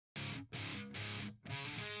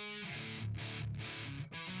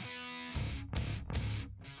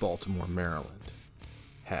Baltimore, Maryland.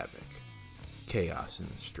 Havoc. Chaos in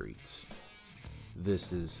the streets.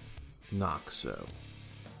 This is Noxo.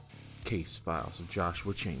 Case Files of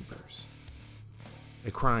Joshua Chambers.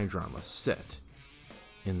 A crime drama set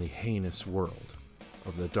in the heinous world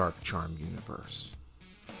of the Dark Charm universe.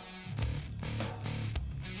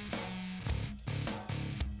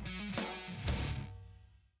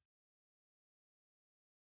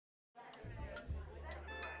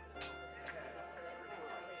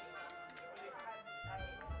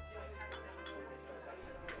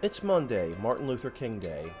 It's Monday, Martin Luther King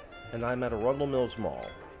Day, and I'm at Arundel Mills Mall.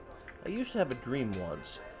 I used to have a dream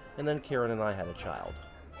once, and then Karen and I had a child.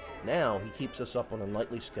 Now he keeps us up on a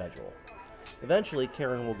nightly schedule. Eventually,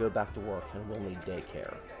 Karen will go back to work and we'll need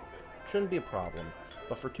daycare. Shouldn't be a problem,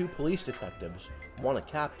 but for two police detectives, one a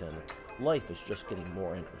captain, life is just getting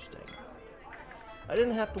more interesting. I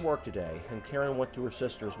didn't have to work today, and Karen went to her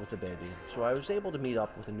sister's with the baby, so I was able to meet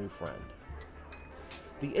up with a new friend.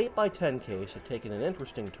 The 8x10 case had taken an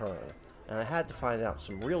interesting turn, and I had to find out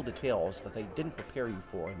some real details that they didn't prepare you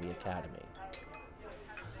for in the academy.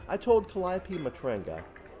 I told Calliope Matrenga,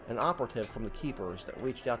 an operative from the Keepers that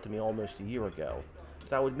reached out to me almost a year ago,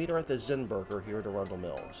 that I would meet her at the Zen Burger here at Arundel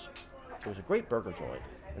Mills. It was a great burger joint,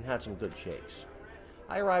 and had some good shakes.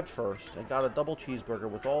 I arrived first and got a double cheeseburger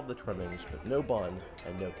with all of the trimmings, but no bun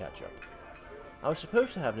and no ketchup. I was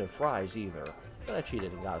supposed to have no fries either, but I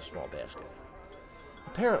cheated and got a small basket.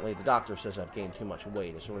 Apparently, the doctor says I've gained too much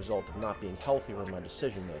weight as a result of not being healthier in my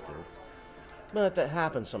decision-making, but that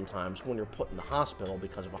happens sometimes when you're put in the hospital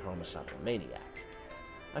because of a homicidal maniac.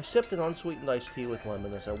 I sipped an unsweetened iced tea with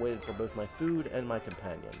lemon as I waited for both my food and my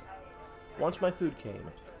companion. Once my food came,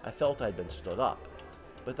 I felt I'd been stood up,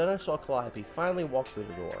 but then I saw Calliope finally walk through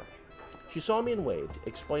the door. She saw me and waved,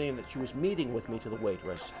 explaining that she was meeting with me to the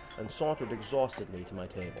waitress, and sauntered exhaustedly to my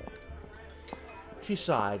table. She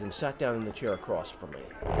sighed and sat down in the chair across from me.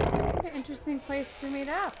 What an interesting place to meet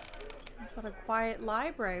up. I thought a quiet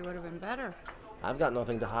library would have been better. I've got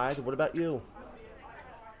nothing to hide. What about you?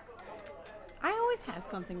 I always have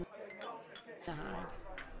something to hide.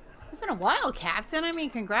 It's been a while, Captain. I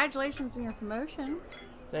mean, congratulations on your promotion.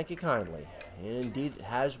 Thank you kindly. Indeed, it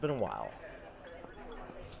has been a while.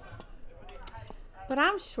 But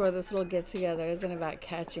I'm sure this little get-together isn't about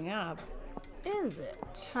catching up. Is it?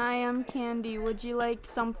 Hi, I'm Candy. Would you like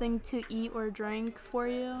something to eat or drink for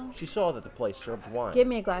you? She saw that the place served wine. Give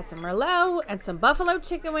me a glass of Merlot and some buffalo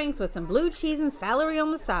chicken wings with some blue cheese and celery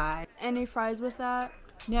on the side. Any fries with that?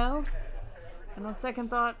 No? And on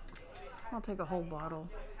second thought, I'll take a whole bottle.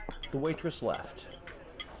 The waitress left.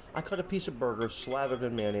 I cut a piece of burger slathered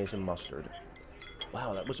in mayonnaise and mustard.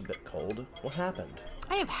 Wow, that was a bit cold. What happened?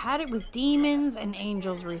 I have had it with demons and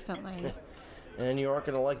angels recently. And you aren't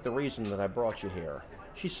going to like the reason that I brought you here.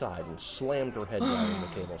 She sighed and slammed her head down on the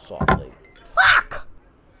table softly. Fuck!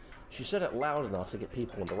 She said it loud enough to get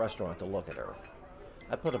people in the restaurant to look at her.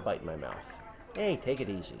 I put a bite in my mouth. Hey, take it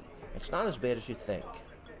easy. It's not as bad as you think.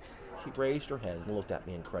 She raised her head and looked at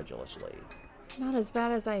me incredulously. Not as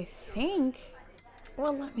bad as I think.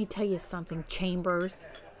 Well, let me tell you something, Chambers.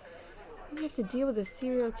 You have to deal with a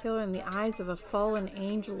serial killer in the eyes of a fallen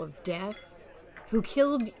angel of death who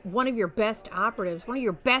killed one of your best operatives, one of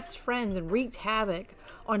your best friends, and wreaked havoc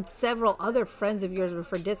on several other friends of yours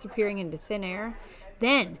before disappearing into thin air.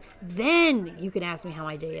 Then you can ask me how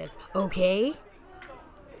my day is, okay?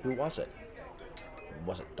 Who was it?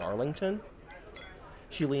 Was it Darlington?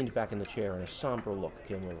 She leaned back in the chair and a somber look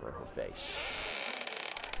came over her face.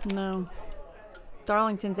 No.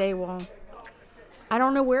 Darlington's AWOL. I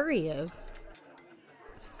don't know where he is.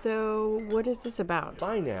 So, what is this about?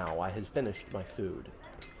 By now, I had finished my food.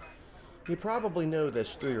 You probably know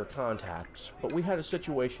this through your contacts, but we had a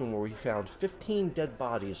situation where we found 15 dead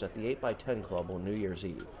bodies at the 8x10 Club on New Year's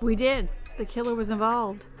Eve. We did. The killer was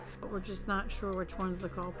involved, but we're just not sure which one's the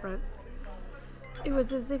culprit. It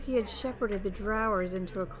was as if he had shepherded the Drowers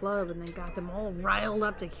into a club and then got them all riled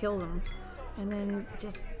up to kill them. And then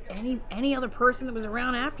just any other person that was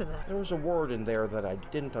around after that. There was a word in there that I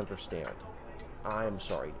didn't understand. I'm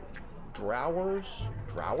sorry. Drowers?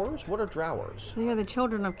 Drowers? What are Drowers? They are the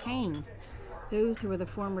children of Cain. Those who were the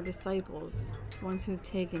former disciples. Ones who have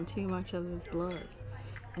taken too much of his blood.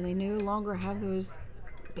 And they no longer have those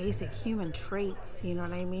basic human traits, you know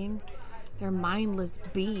what I mean? They're mindless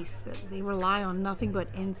beasts that they rely on nothing but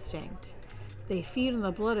instinct. They feed on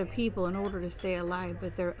the blood of people in order to stay alive,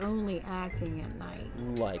 but they're only acting at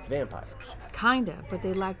night. Like vampires. Kinda, but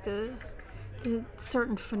they lack the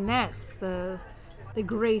certain finesse, the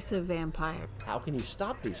grace of vampire. How can you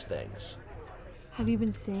stop these things? Have you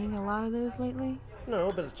been seeing a lot of those lately?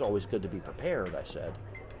 No, but it's always good to be prepared, I said.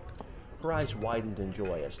 Her eyes widened in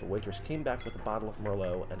joy as the waitress came back with a bottle of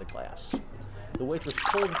Merlot and a glass. The waitress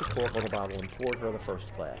pulled the cork on the bottle and poured her the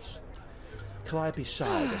first glass. Calliope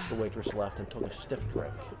sighed as the waitress left and took a stiff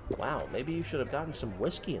drink. "Wow, maybe you should have gotten some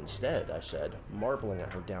whiskey instead," I said, marveling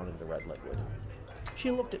at her downing the red liquid.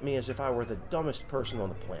 She looked at me as if I were the dumbest person on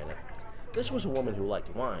the planet. This was a woman who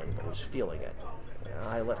liked wine, but was feeling it.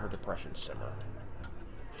 I let her depression simmer.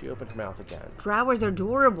 She opened her mouth again. Growlers are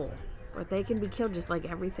durable, but they can be killed just like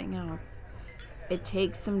everything else. It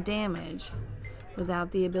takes some damage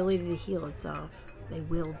without the ability to heal itself. They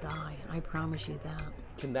will die, I promise you that.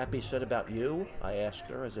 "Can that be said about you?" I asked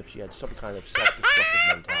her, as if she had some kind of self-destructive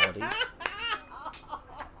mentality.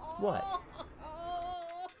 What?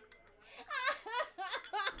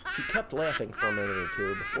 She kept laughing for a minute or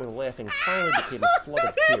two before the laughing finally became a flood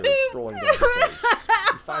of tears strolling down her face.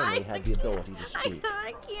 She finally had the ability to speak.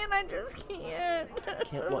 I can't, I just can't.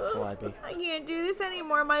 Can't what, Calliope? I can't do this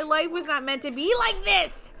anymore. My life was not meant to be like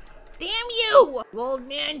this. Damn you, old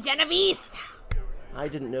man Genovese. I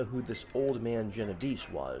didn't know who this old man Genovese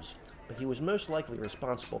was, but he was most likely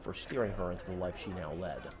responsible for steering her into the life she now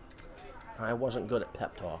led. I wasn't good at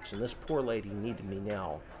pep talks, and this poor lady needed me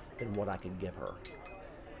now than what I could give her.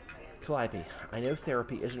 "Calliope, I know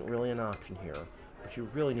therapy isn't really an option here, but you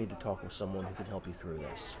really need to talk with someone who can help you through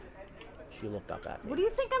this." She looked up at me. What do you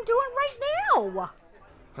think I'm doing right now?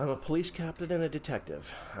 "I'm a police captain and a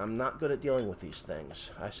detective. I'm not good at dealing with these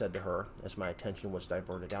things," I said to her as my attention was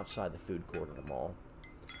diverted outside the food court of the mall.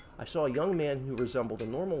 I saw a young man who resembled a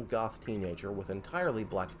normal goth teenager with entirely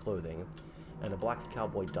black clothing and a black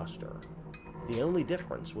cowboy duster. The only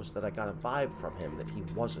difference was that I got a vibe from him that he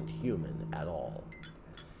wasn't human at all.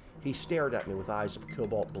 He stared at me with eyes of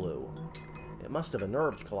cobalt blue. It must have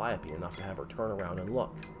unnerved Calliope enough to have her turn around and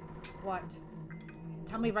look. What?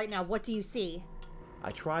 Tell me right now, what do you see?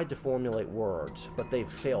 I tried to formulate words, but they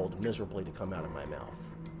failed miserably to come out of my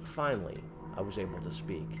mouth. Finally, I was able to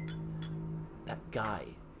speak. "That guy.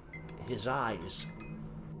 His eyes."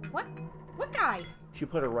 What? What guy? She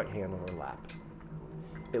put her right hand on her lap.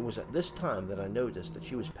 It was at this time that I noticed that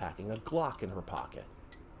she was packing a Glock in her pocket.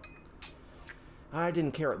 I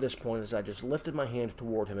didn't care at this point as I just lifted my hand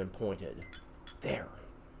toward him and pointed. "There."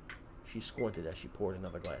 She squinted as she poured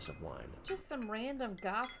another glass of wine. Just some random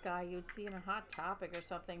goth guy you'd see in a Hot Topic or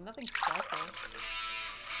something. Nothing special.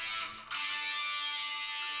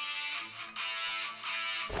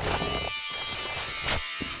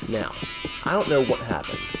 Now, I don't know what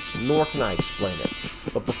happened, nor can I explain it,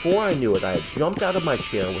 but before I knew it, I had jumped out of my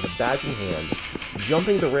chair with a badge in hand,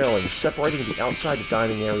 jumping the railing separating the outside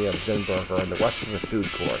dining area of Zinburger and the rest of the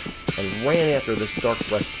food court, and ran after this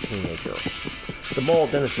dark-dressed teenager. The mall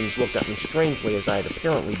denizens looked at me strangely as I had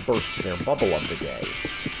apparently burst their bubble of the day.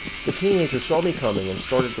 The teenager saw me coming and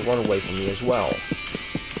started to run away from me as well.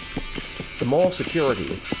 The mall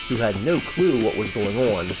security, who had no clue what was going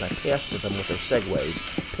on as I passed them with their Segways,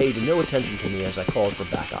 paid no attention to me as I called for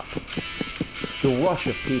backup. The rush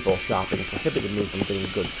of people shopping prohibited me from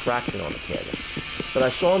getting good traction on the kid, but I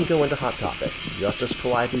saw him go into Hot Topic, just as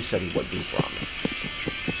Calliope said he would be from.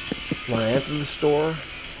 When I entered the store,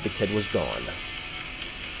 the kid was gone.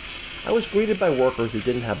 I was greeted by workers who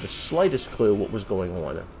didn't have the slightest clue what was going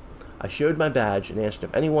on. I showed my badge and asked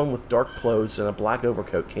if anyone with dark clothes and a black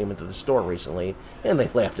overcoat came into the store recently, and they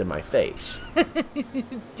laughed in my face.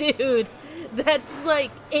 Dude, that's like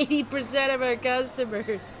 80% of our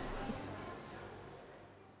customers.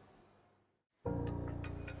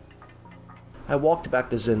 I walked back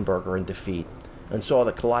to Zinburger in defeat and saw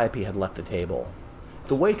that Calliope had left the table.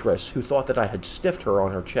 The waitress, who thought that I had stiffed her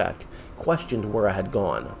on her check, questioned where I had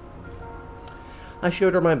gone. I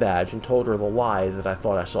showed her my badge and told her the lie that I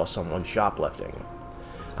thought I saw someone shoplifting.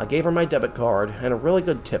 I gave her my debit card and a really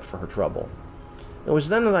good tip for her trouble. It was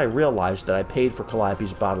then that I realized that I paid for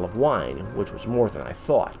Calliope's bottle of wine, which was more than I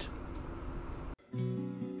thought.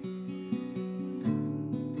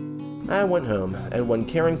 I went home, and when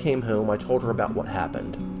Karen came home, I told her about what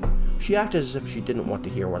happened. She acted as if she didn't want to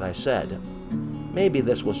hear what I said. Maybe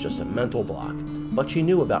this was just a mental block, but she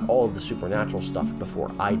knew about all of the supernatural stuff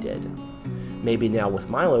before I did. Maybe now with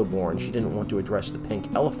Milo born, she didn't want to address the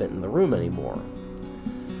pink elephant in the room anymore.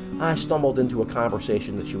 I stumbled into a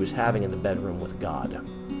conversation that she was having in the bedroom with God.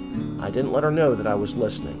 I didn't let her know that I was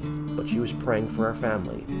listening, but she was praying for our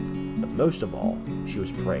family. But most of all, she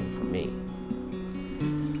was praying for me.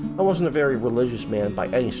 I wasn't a very religious man by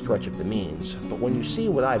any stretch of the means, but when you see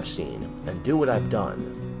what I've seen and do what I've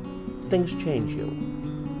done, things change you.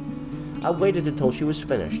 I waited until she was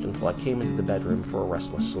finished until I came into the bedroom for a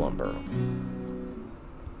restless slumber.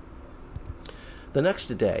 The next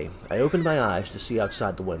day, I opened my eyes to see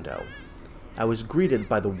outside the window. I was greeted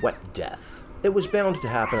by the wet death. It was bound to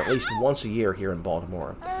happen at least once a year here in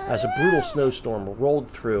Baltimore, as a brutal snowstorm rolled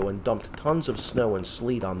through and dumped tons of snow and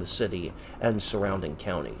sleet on the city and surrounding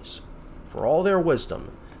counties. For all their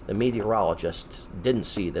wisdom, the meteorologists didn't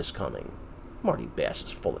see this coming. Marty Bass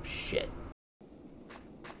is full of shit.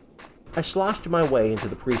 I sloshed my way into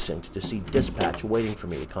the precinct to see dispatch waiting for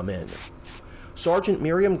me to come in. Sergeant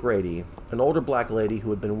Miriam Grady, an older black lady who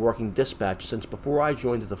had been working dispatch since before I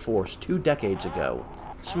joined the force 2 decades ago,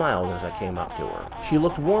 smiled as I came up to her. She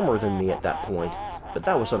looked warmer than me at that point, but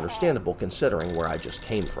that was understandable considering where I just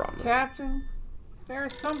came from. Captain,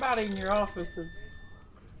 there's somebody in your office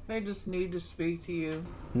they just need to speak to you.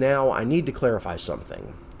 Now, I need to clarify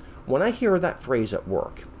something. When I hear that phrase at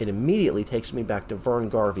work, it immediately takes me back to Vern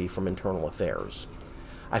Garvey from Internal Affairs.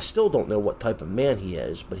 I still don't know what type of man he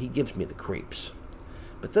is, but he gives me the creeps.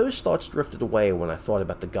 But those thoughts drifted away when I thought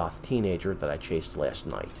about the goth teenager that I chased last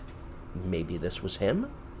night. Maybe this was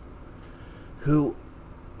him? Who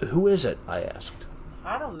is it? I asked.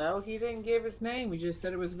 I don't know. He didn't give his name. He just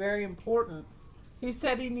said it was very important. He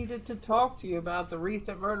said he needed to talk to you about the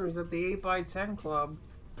recent murders at the 8x10 Club.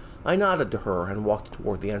 I nodded to her and walked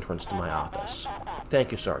toward the entrance to my office.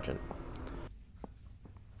 Thank you, Sergeant.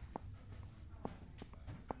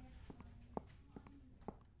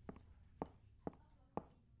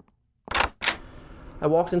 I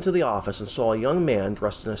walked into the office and saw a young man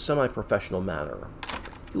dressed in a semi-professional manner.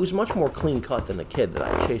 He was much more clean-cut than the kid that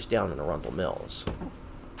I chased down in Arundel Mills.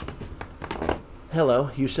 Hello,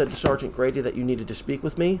 you said to Sergeant Grady that you needed to speak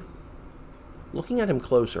with me? Looking at him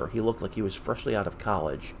closer, he looked like he was freshly out of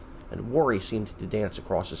college, and worry seemed to dance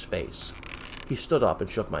across his face. He stood up and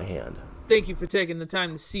shook my hand. Thank you for taking the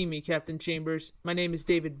time to see me, Captain Chambers. My name is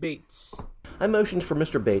David Bates. I motioned for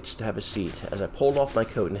Mr. Bates to have a seat as I pulled off my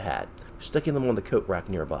coat and hat, sticking them on the coat rack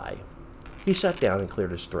nearby. He sat down and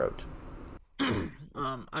cleared his throat.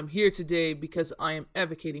 I'm here today because I am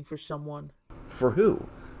advocating for someone. For who?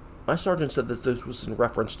 My sergeant said that this was in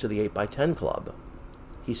reference to the 8x10 Club.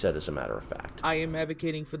 He said as a matter of fact. I am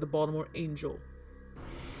advocating for the Baltimore Angel.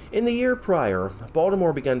 In the year prior,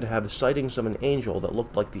 Baltimore began to have sightings of an angel that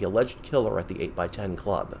looked like the alleged killer at the 8x10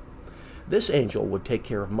 Club. This angel would take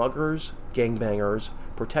care of muggers, gangbangers,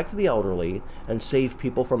 protect the elderly, and save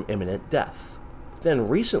people from imminent death. Then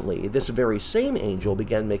recently, this very same angel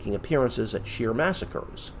began making appearances at sheer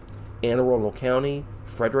massacres. Anne Arundel County,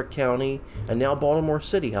 Frederick County, and now Baltimore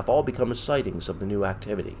City have all become sightings of the new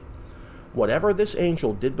activity. Whatever this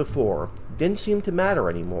angel did before didn't seem to matter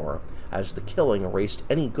anymore, as the killing erased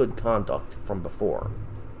any good conduct from before.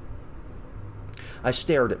 I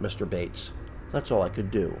stared at Mr. Bates. That's all I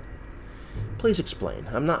could do. Please explain.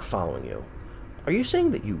 I'm not following you. Are you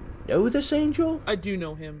saying that you know this angel? I do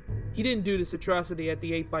know him. He didn't do this atrocity at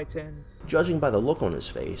the 8x10. Judging by the look on his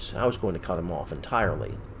face, I was going to cut him off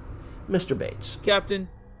entirely. Mr. Bates. Captain,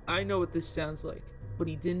 I know what this sounds like, but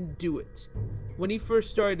he didn't do it. When he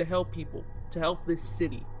first started to help people, to help this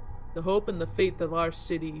city, the hope and the faith of our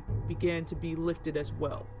city began to be lifted as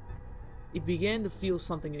well. He began to feel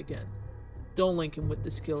something again. Don't link him with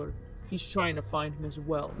this killer. He's trying to find him as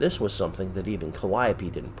well. This was something that even Calliope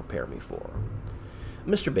didn't prepare me for.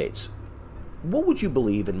 Mr. Bates, what would you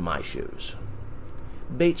believe in my shoes?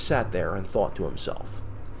 Bates sat there and thought to himself.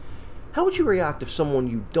 How would you react if someone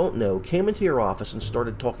you don't know came into your office and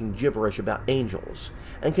started talking gibberish about angels?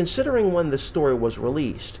 And considering when this story was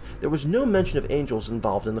released, there was no mention of angels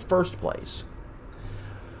involved in the first place.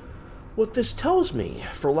 What this tells me,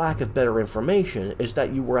 for lack of better information, is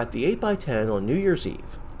that you were at the 8x10 on New Year's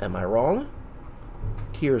Eve. Am I wrong?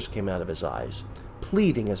 Tears came out of his eyes,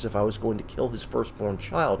 pleading as if I was going to kill his firstborn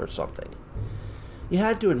child or something. You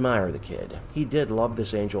had to admire the kid. He did love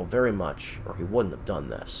this angel very much, or he wouldn't have done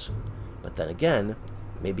this. But then again,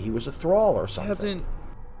 maybe he was a thrall or something. Captain,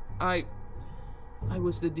 I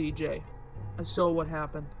was the DJ. I saw what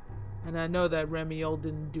happened, and I know that Ramiel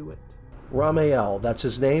didn't do it. Ramiel, that's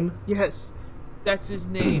his name? Yes, that's his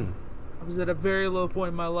name. I was at a very low point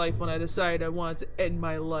in my life when I decided I wanted to end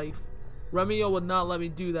my life. Ramiel would not let me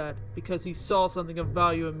do that because he saw something of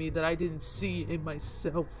value in me that I didn't see in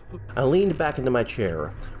myself. I leaned back into my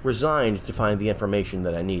chair, resigned to find the information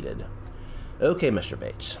that I needed. Okay, Mr.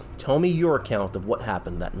 Bates, tell me your account of what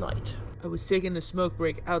happened that night. I was taking a smoke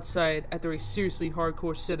break outside after a seriously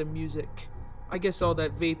hardcore set of music. I guess all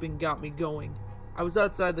that vaping got me going. I was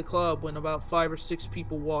outside the club when about 5 or 6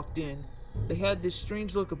 people walked in. They had this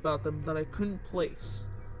strange look about them that I couldn't place.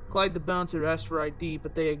 Clyde the bouncer asked for ID,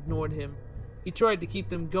 but they ignored him. He tried to keep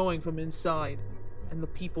them going from inside, and the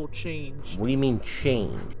people changed. What do you mean,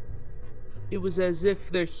 change? It was as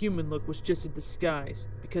if their human look was just a disguise,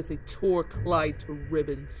 because they tore Clyde to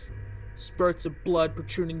ribbons. spurts of blood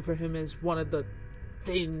protruding from him as one of the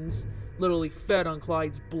things literally fed on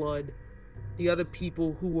Clyde's blood. The other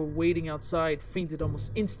people who were waiting outside fainted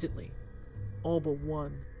almost instantly. All but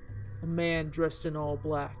one. A man dressed in all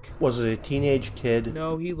black. Was it a teenage kid?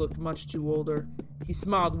 No, he looked much too older. He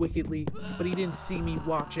smiled wickedly, but he didn't see me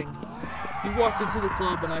watching. He walked into the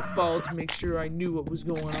club and I followed to make sure I knew what was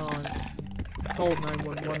going on. I called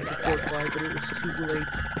 911 to report Clyde, but it was too late.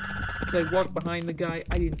 As I walked behind the guy,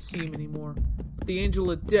 I didn't see him anymore. But the angel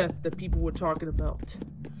of death that people were talking about.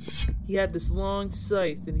 He had this long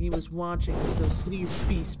scythe and he was watching as those hideous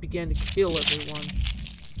beasts began to kill everyone.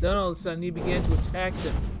 Then all of a sudden he began to attack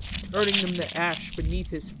them, turning them to ash beneath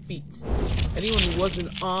his feet. Anyone who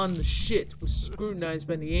wasn't on the shit was scrutinized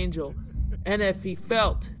by the angel, and if he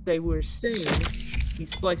felt they were sane, he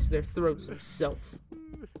sliced their throats himself.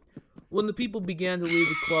 When the people began to leave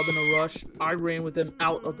the club in a rush, I ran with them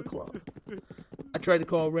out of the club. I tried to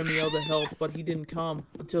call Remiel to help, but he didn't come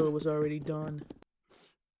until it was already done.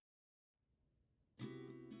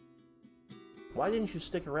 Why didn't you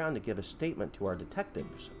stick around to give a statement to our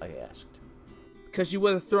detectives? I asked. Because you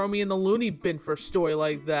would have thrown me in the loony bin for a story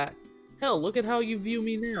like that. Hell, look at how you view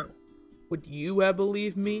me now. Would you have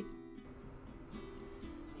believed me?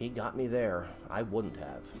 He got me there. I wouldn't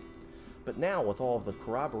have. But now, with all of the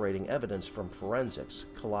corroborating evidence from forensics,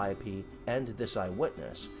 Calliope, and this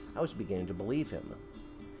eyewitness, I was beginning to believe him.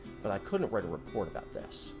 But I couldn't write a report about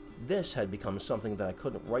this. This had become something that I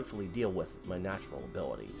couldn't rightfully deal with my natural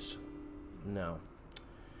abilities. No,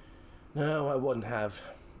 I wouldn't have.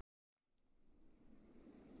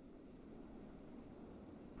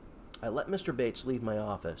 I let Mr. Bates leave my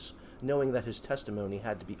office, knowing that his testimony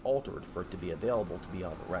had to be altered for it to be available to be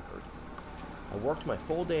on the record. I worked my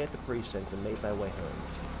full day at the precinct and made my way home.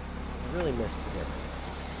 I really missed him.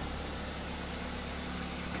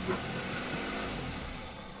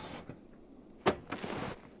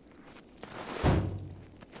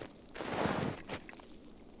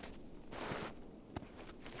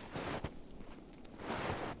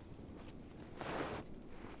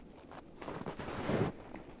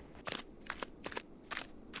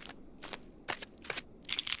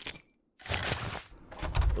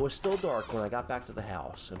 It was still dark when I got back to the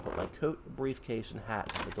house and put my coat, briefcase, and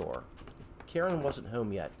hat at the door. Karen wasn't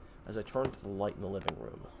home yet as I turned to the light in the living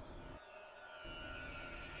room.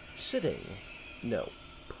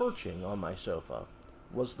 Perching on my sofa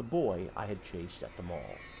was the boy I had chased at the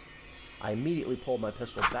mall. I immediately pulled my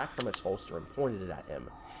pistol back from its holster and pointed it at him.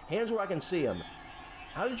 Hands where I can see him.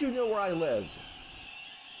 How did you know where I lived?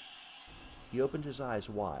 He opened his eyes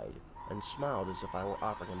wide and smiled as if I were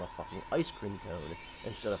offering him a fucking ice cream cone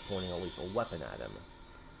instead of pointing a lethal weapon at him.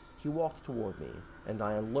 He walked toward me, and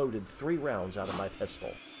I unloaded 3 rounds out of my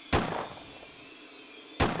pistol.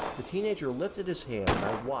 The teenager lifted his hand, and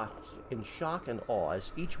I watched in shock and awe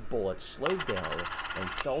as each bullet slowed down and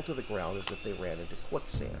fell to the ground as if they ran into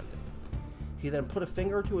quicksand. He then put a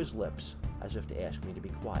finger to his lips as if to ask me to be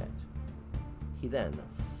quiet. He then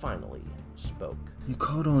finally spoke. You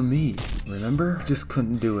called on me, remember? I just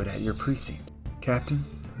couldn't do it at your precinct. Captain,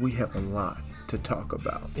 we have a lot to talk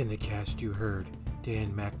about. In the cast you heard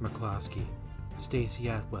Dan Mac McCloskey, Stacey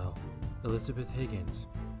Atwell, Elizabeth Higgins,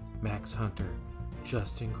 Max Hunter,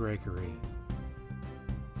 Justin Gregory.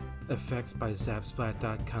 Effects by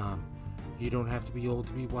Zapsplat.com. You Don't Have to Be Old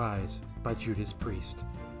to Be Wise by Judas Priest.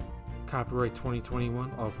 Copyright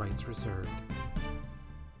 2021, all rights reserved.